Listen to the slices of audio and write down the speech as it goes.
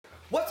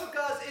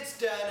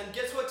Dan, and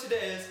guess what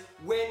today is?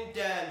 When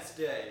Dan's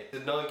Day.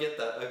 Did no one get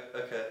that?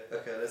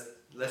 Okay,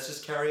 let's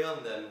just carry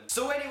on then.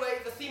 So anyway,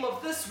 the theme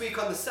of this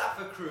week on the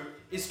Safa crew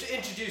is to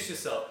introduce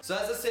yourself. So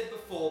as I said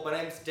before, my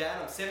name's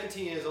Dan, I'm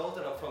 17 years old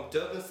and I'm from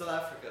Durban, South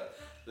Africa.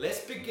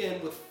 Let's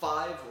begin with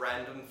 5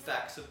 random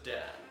facts of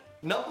Dan.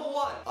 Number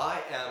 1,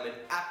 I am an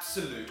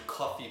absolute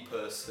coffee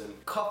person.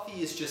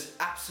 Coffee is just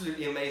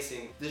absolutely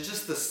amazing. There's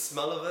just the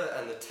smell of it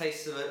and the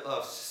taste of it, oh,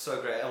 it's just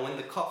so great. And when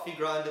the coffee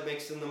grinder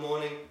makes it in the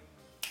morning,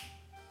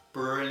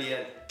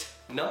 brilliant.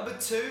 Number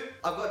 2,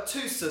 I've got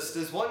 2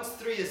 sisters, one's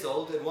 3 years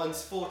old and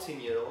one's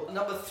 14 years old.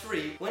 Number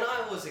 3, when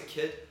I was a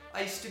kid,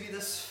 I used to be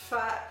this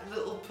fat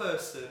little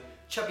person,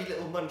 chubby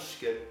little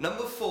munchkin.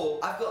 Number 4,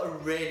 I've got a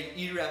really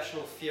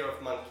irrational fear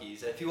of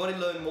monkeys, and if you want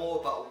to learn more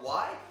about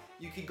why,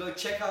 you can go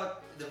check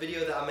out the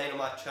video that I made on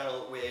my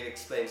channel where it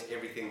explains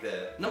everything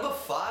there. Number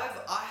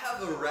 5, I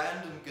have a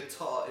random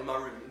guitar in my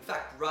room, in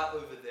fact right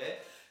over there,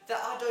 that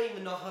I don't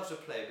even know how to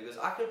play because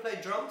I can play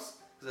drums,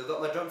 because I've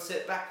got my drum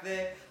set back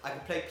there, I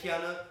can play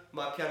piano,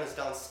 my piano's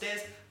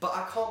downstairs, but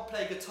I can't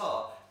play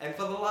guitar, and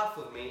for the life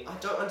of me, I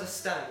don't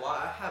understand why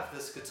I have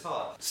this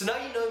guitar. So now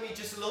you know me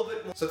just a little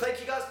bit more. So thank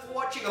you guys for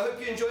watching, I hope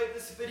you enjoyed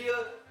this video.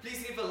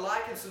 Please leave a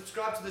like and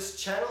subscribe to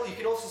this channel. You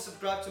can also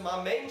subscribe to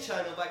my main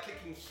channel by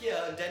clicking here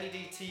on Danny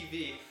D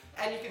TV.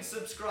 And you can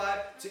subscribe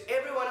to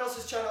everyone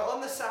else's channel on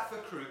the Safa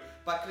crew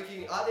by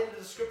clicking either in the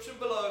description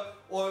below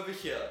or over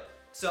here.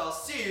 So I'll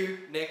see you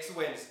next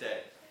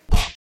Wednesday.